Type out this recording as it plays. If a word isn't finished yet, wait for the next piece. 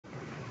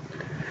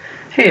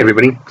Hey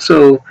everybody.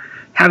 So,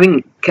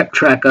 having kept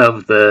track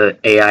of the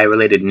AI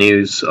related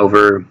news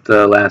over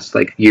the last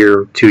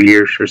year, 2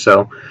 years or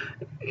so,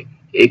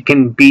 it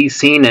can be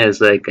seen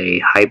as like a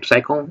hype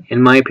cycle, in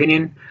my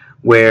opinion,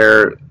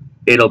 where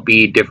it'll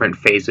be different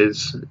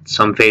phases.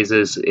 Some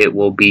phases it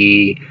will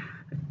be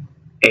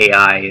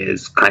AI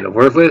is kind of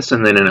worthless,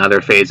 and then in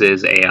other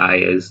phases AI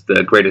is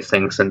the greatest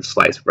thing since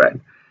sliced bread.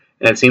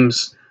 And it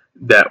seems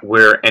that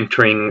we're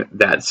entering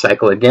that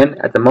cycle again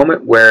at the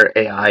moment where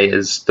AI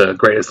is the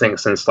greatest thing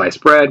since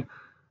sliced bread.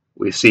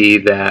 We see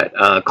that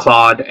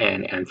Claude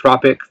and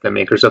Anthropic, the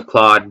makers of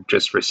Claude,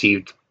 just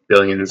received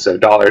billions of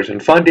dollars in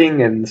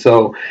funding, and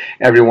so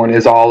everyone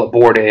is all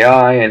aboard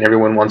AI, and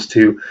everyone wants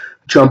to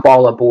jump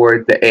all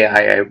aboard the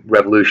AI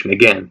revolution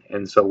again.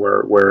 And so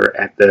we're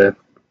at the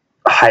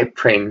hype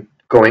train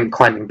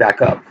climbing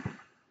back up.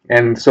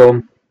 And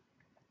so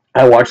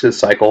I watch this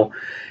cycle,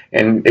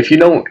 and if you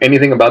know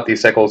anything about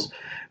these cycles,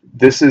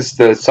 this is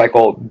the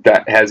cycle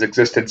that has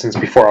existed since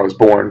before I was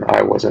born.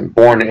 I wasn't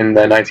born in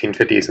the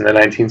 1950s and the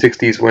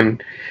 1960s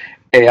when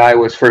AI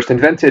was first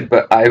invented,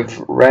 but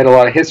I've read a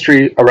lot of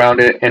history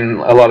around it and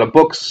a lot of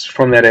books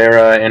from that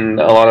era, and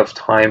a lot of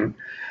time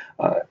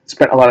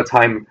spent a lot of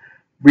time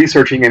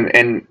researching,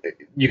 and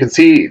you can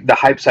see the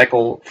hype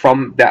cycle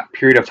from that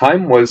period of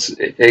time was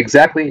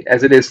exactly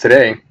as it is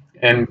today.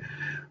 And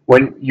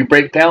when you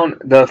break down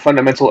the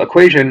fundamental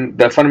equation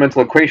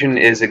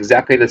is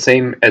exactly the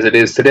same as it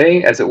is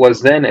today as it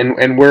was then,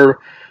 and we're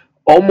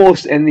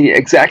almost in the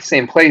exact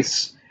same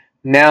place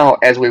now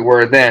as we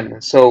were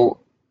then. So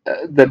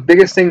the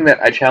biggest thing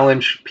that I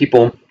challenge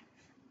people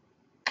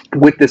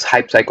with this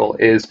hype cycle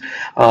is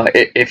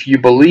if you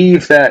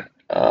believe that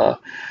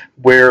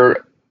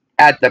we're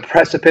at the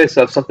precipice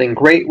of something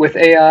great with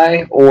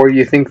AI, or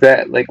you think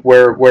that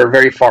we're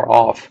very far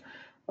off.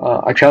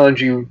 I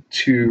challenge you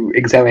to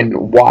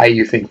examine why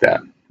you think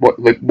that.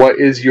 What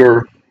is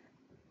your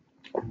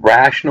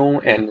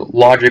rational and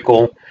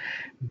logical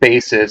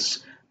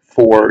basis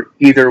for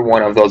either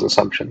one of those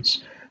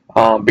assumptions?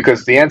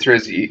 Because the answer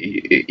is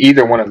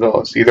either one of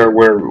those. Either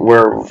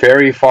we're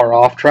very far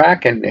off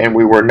track and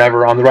we were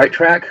never on the right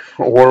track,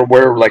 or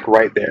we're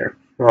right there.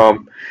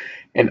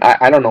 And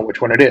I don't know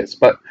which one it is,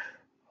 but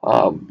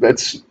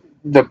that's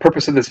the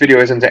purpose of this video.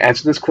 Isn't to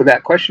answer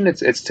that question.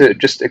 It's to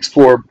just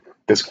explore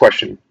this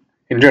question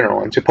in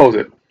general and to pose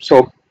it.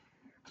 So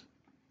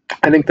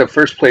I think the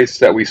first place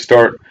that we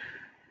start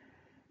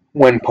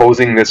when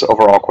posing this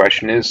overall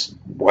question is,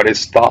 what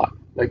is thought?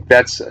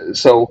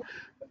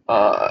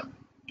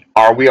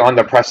 Are we on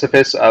the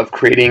precipice of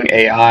creating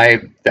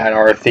AI that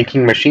are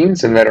thinking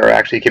machines and that are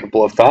actually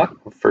capable of thought?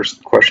 The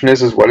first question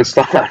is what is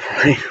thought?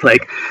 Right?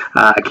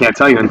 I can't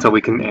tell you until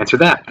we can answer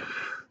that.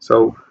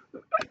 So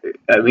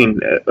I mean,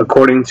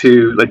 according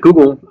to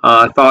Google,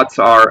 thoughts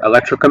are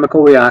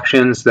electrochemical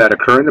reactions that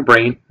occur in the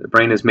brain. The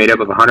brain is made up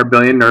of 100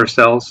 billion nerve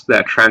cells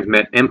that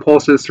transmit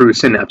impulses through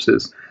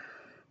synapses.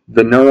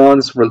 The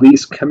neurons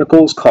release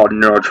chemicals called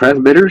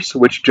neurotransmitters,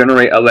 which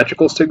generate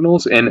electrical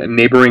signals in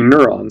neighboring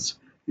neurons.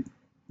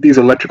 These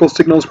electrical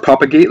signals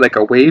propagate like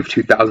a wave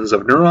to thousands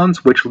of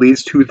neurons, which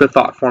leads to the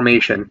thought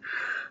formation.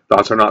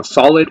 Thoughts are not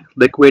solid,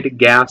 liquid,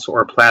 gas,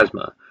 or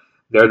plasma.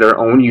 They're their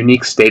own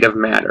unique state of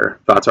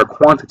matter. Thoughts are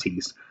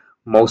quantities,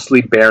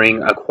 mostly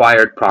bearing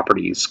acquired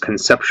properties.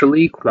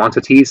 Conceptually,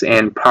 quantities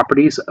and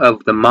properties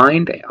of the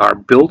mind are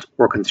built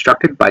or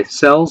constructed by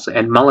cells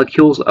and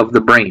molecules of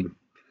the brain.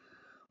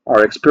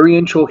 Our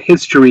experiential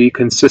history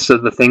consists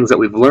of the things that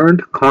we've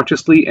learned,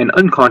 consciously and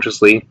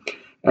unconsciously,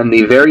 and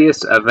the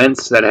various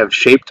events that have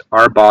shaped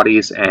our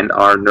bodies and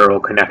our neural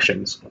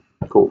connections.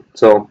 Cool.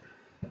 So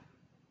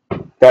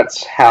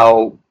that's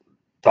how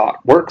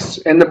thought works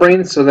in the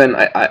brain. So then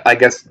I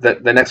guess the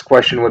next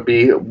question would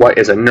be, what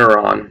is a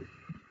neuron?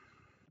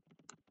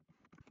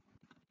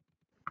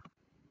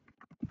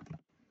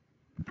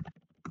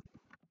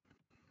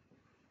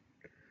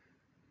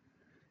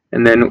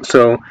 And then,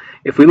 so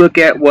if we look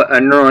at what a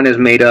neuron is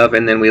made of,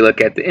 and then we look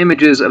at the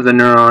images of the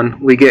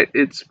neuron, we get,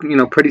 it's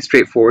pretty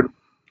straightforward.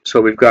 So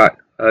we've got,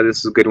 this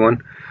is a good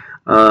one,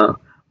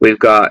 we've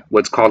got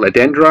what's called a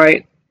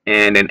dendrite,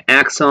 and an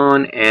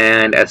axon,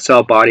 and a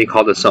cell body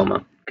called a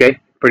soma. Okay,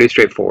 pretty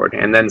straightforward.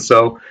 And then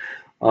so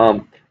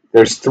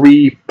there's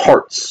three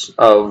parts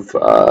of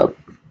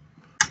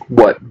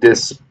what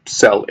this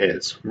cell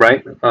is,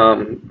 right?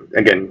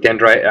 Again,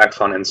 dendrite,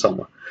 axon, and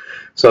soma.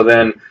 So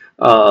then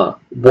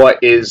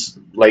what is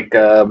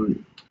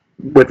within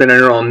a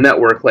neural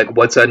network,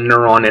 what's a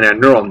neuron in a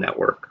neural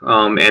network?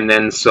 And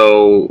then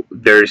so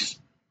there's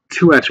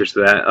two answers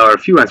to that, or a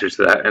few answers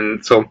to that.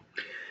 And so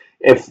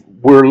if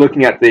we're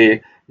looking at the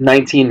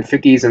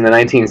 1950s and the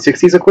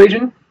 1960s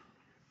equation,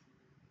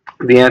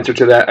 the answer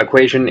to that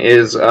equation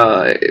is a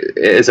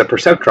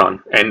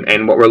perceptron,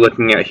 and what we're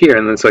looking at here.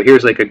 And then so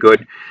here's a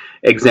good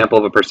example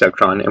of a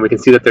perceptron, and we can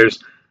see that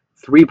there's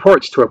three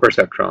parts to a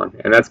perceptron,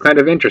 and that's kind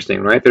of interesting,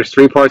 right? There's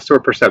three parts to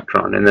a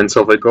perceptron, and then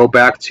so if we go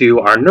back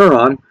to our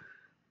neuron,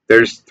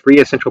 there's three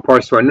essential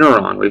parts to a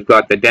neuron. We've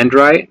got the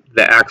dendrite,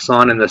 the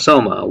axon, and the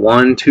soma.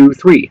 1, 2,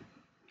 3.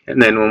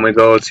 And then when we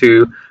go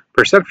to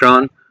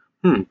perceptron,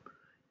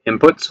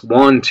 inputs,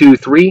 1, 2,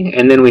 3,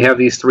 and then we have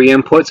these 3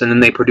 inputs, and then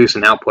they produce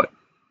an output.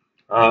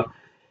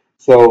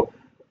 So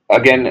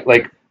again,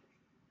 like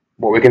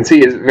what we can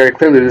see is very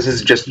clearly this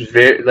is just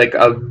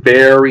a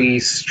very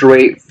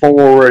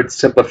straightforward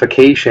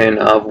simplification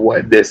of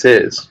what this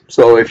is.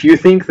 So if you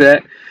think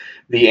that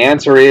the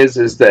answer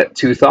is that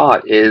to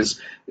thought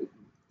is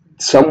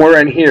somewhere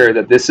in here,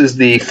 that this is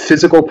the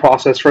physical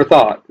process for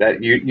thought,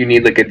 that you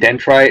need like a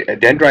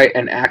dendrite,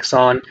 an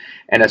axon,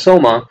 and a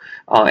soma,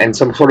 and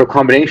some sort of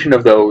combination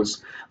of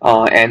those,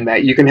 and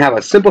that you can have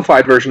a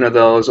simplified version of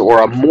those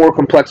or a more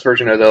complex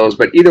version of those,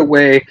 but either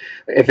way,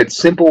 if it's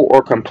simple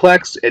or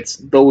complex, it's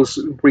those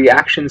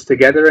reactions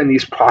together and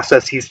these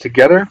processes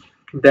together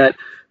that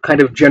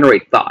kind of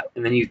generate thought,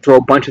 and then you throw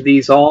a bunch of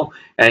these all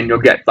and you'll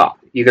get thought.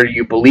 Either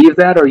you believe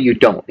that or you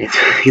don't. It's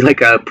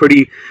like a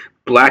pretty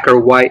black or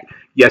white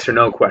yes or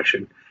no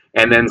question.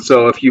 And then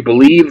so if you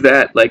believe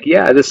that, like,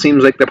 yeah, this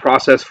seems like the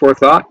process for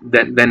thought,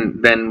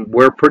 then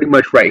we're pretty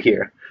much right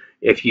here.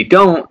 If you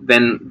don't,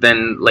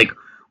 then like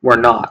we're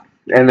not.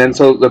 And then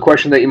so the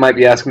question that you might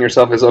be asking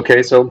yourself is,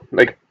 okay, so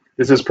like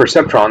this is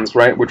perceptrons,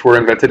 right, which were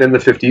invented in the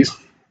 50s.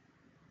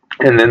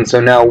 And then so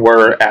now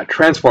we're at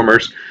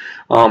transformers.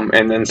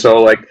 And then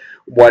so like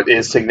what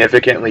is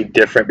significantly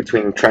different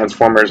between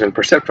transformers and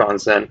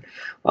perceptrons then?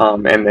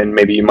 And then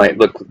maybe you might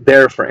look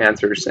there for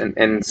answers.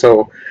 And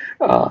so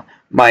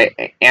my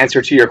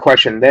answer to your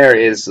question there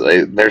is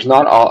there's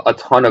not a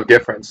ton of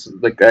difference.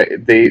 Like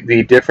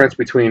the difference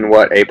between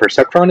what a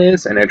perceptron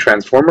is and a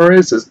transformer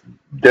is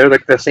they're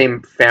like the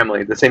same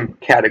family, the same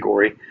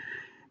category.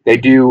 They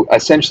do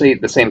essentially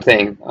the same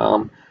thing.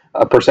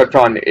 A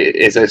perceptron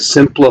is a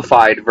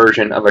simplified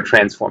version of a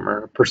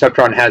transformer.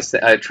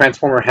 A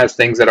transformer has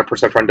things that a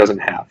perceptron doesn't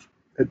have.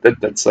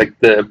 That's like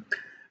the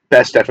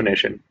best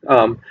definition.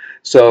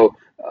 So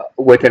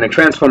within a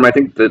transformer, I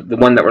think the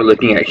one that we're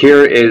looking at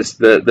here is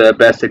the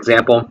best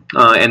example.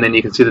 And then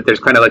you can see that there's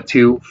kind of like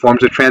 2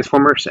 forms of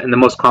transformers, and the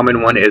most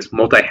common one is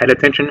multi-head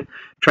attention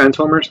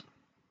transformers,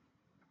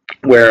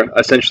 where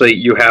essentially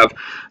you have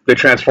the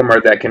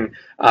transformer that can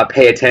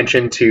pay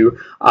attention to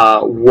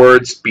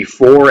words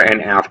before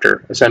and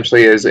after,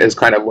 essentially is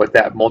kind of what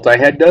that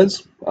multi-head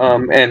does.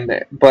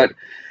 But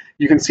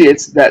you can see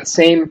it's that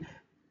same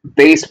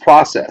base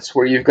process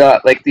where you've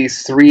got like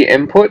these 3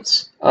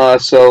 inputs,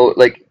 so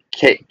like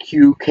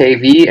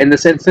QKV in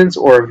this instance,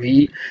 or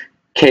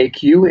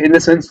VKQ in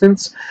this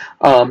instance,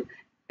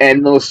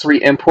 and those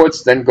 3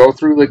 inputs then go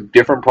through like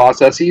different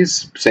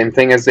processes, same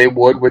thing as they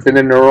would within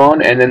a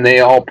neuron, and then they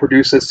all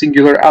produce a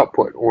singular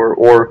output,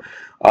 or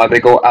they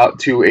go out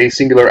to a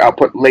singular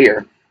output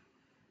layer.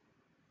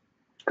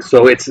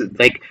 So it's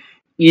like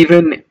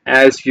even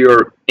as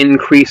you're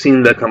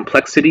increasing the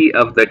complexity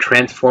of the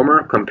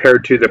transformer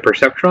compared to the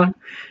perceptron,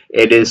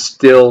 it is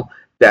still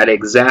that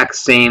exact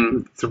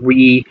same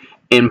 3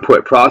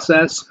 input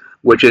process,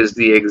 which is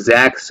the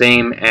exact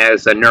same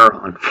as a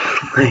neuron.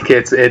 Like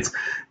it's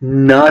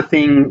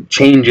nothing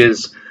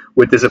changes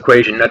with this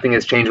equation. Nothing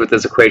has changed with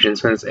this equation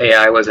since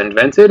AI was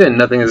invented, and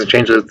nothing has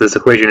changed with this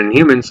equation in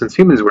humans since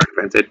humans were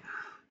invented.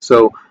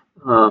 So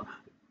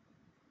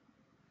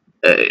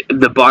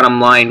the bottom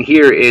line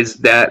here is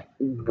that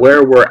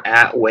where we're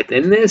at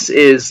within this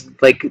is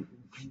like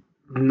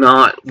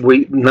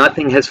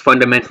nothing has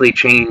fundamentally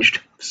changed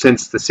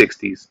since the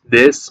 60s.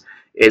 This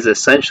is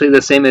essentially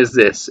the same as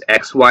this.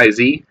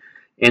 XYZ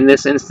in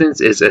this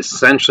instance is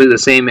essentially the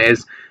same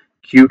as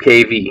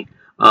QKV.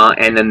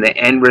 And then the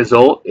end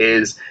result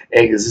is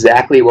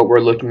exactly what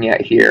we're looking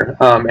at here.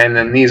 And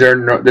then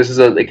this is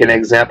like an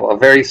example, a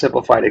very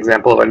simplified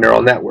example of a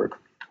neural network,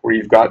 where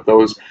you've got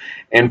those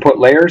input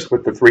layers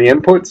with the 3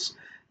 inputs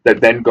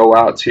that then go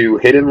out to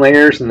hidden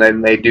layers, and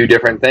then they do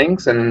different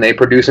things, and then they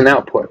produce an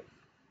output.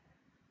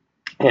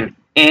 And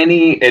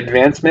any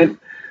advancement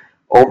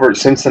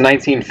since the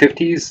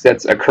 1950s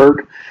that's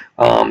occurred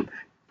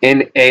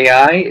in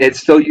AI, it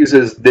still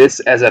uses this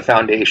as a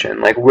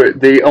foundation. Like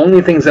the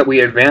only things that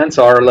we advance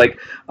are like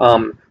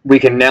we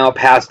can now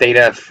pass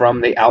data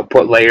from the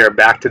output layer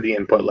back to the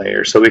input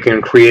layer, so we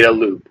can create a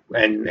loop,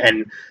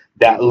 and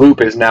that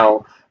loop is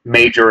now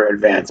major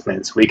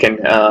advancements. We can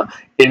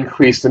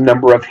increase the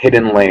number of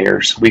hidden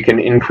layers. We can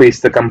increase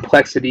the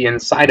complexity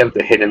inside of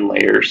the hidden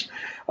layers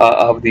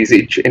of these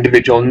each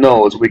individual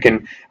nodes. We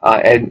can,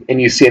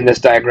 and you see in this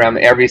diagram,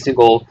 every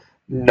single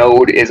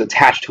node is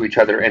attached to each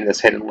other in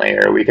this hidden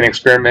layer. We can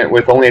experiment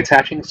with only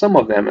attaching some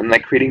of them and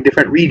like creating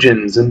different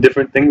regions and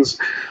different things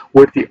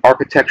with the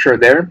architecture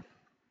there.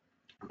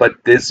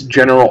 But this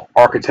general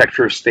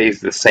architecture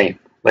stays the same.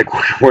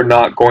 Like we're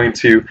not going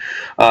to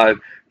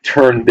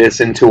turn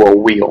this into a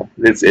wheel.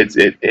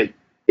 It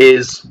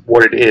is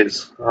what it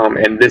is,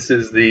 and this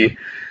is the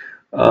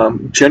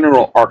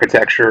general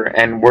architecture,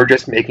 and we're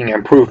just making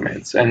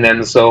improvements. And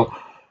then so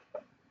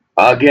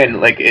again,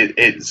 like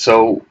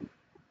so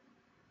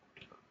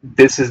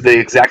this is the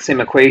exact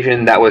same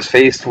equation that was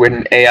faced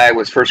when AI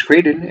was first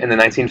created in the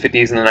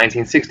 1950s and the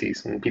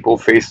 1960s, and people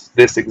faced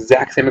this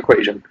exact same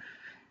equation.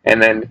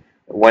 And then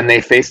when they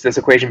faced this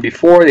equation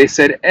before, they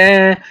said,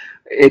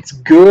 it's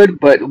good,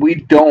 but we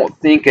don't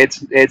think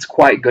it's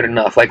quite good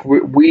enough. Like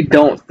we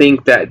don't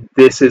think that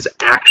this is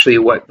actually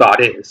what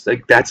thought is.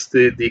 Like that's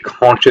the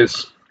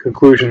conscious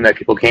conclusion that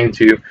people came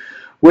to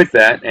with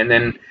that, and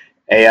then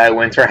AI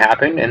winter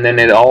happened, and then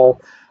it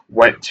all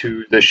went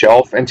to the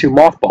shelf and to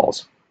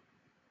mothballs.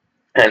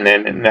 And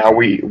now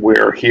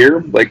we're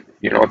here, like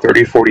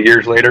 30, 40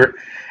 years later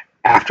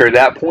after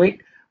that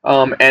point,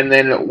 and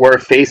then we're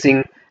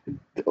facing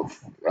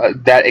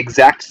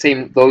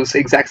those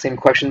exact same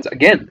questions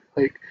again.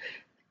 Like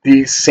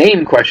the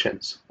same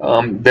questions.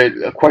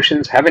 The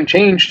questions haven't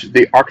changed.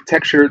 The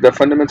architecture, the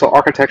fundamental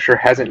architecture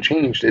hasn't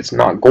changed. It's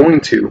not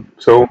going to.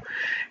 So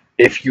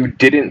if you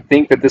didn't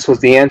think that this was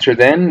the answer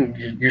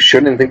then, you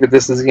shouldn't think that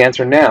this is the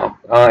answer now.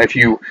 If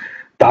you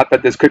thought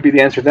that this could be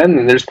the answer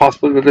then there's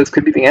possibility that this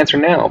could be the answer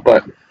now.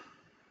 But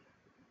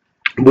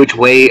which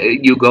way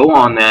you go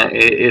on that,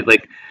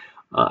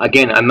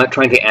 again, I'm not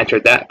trying to answer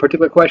that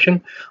particular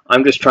question.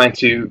 I'm just trying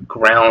to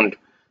ground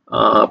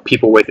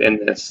people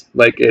within this.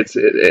 Like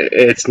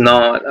it's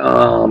not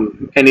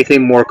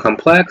anything more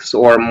complex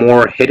or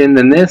more hidden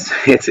than this.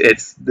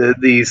 It's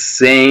the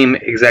same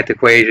exact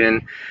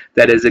equation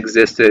that has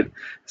existed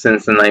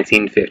since the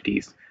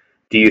 1950s.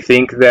 Do you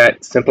think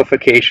that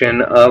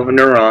simplification of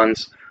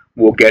neurons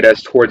will get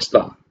us towards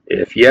thought?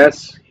 If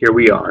yes, here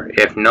we are.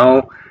 If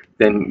no,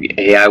 then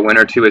AI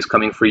Winner 2 is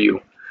coming for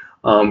you.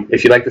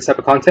 If you like this type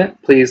of content,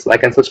 please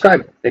like and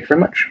subscribe. Thank you very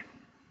much.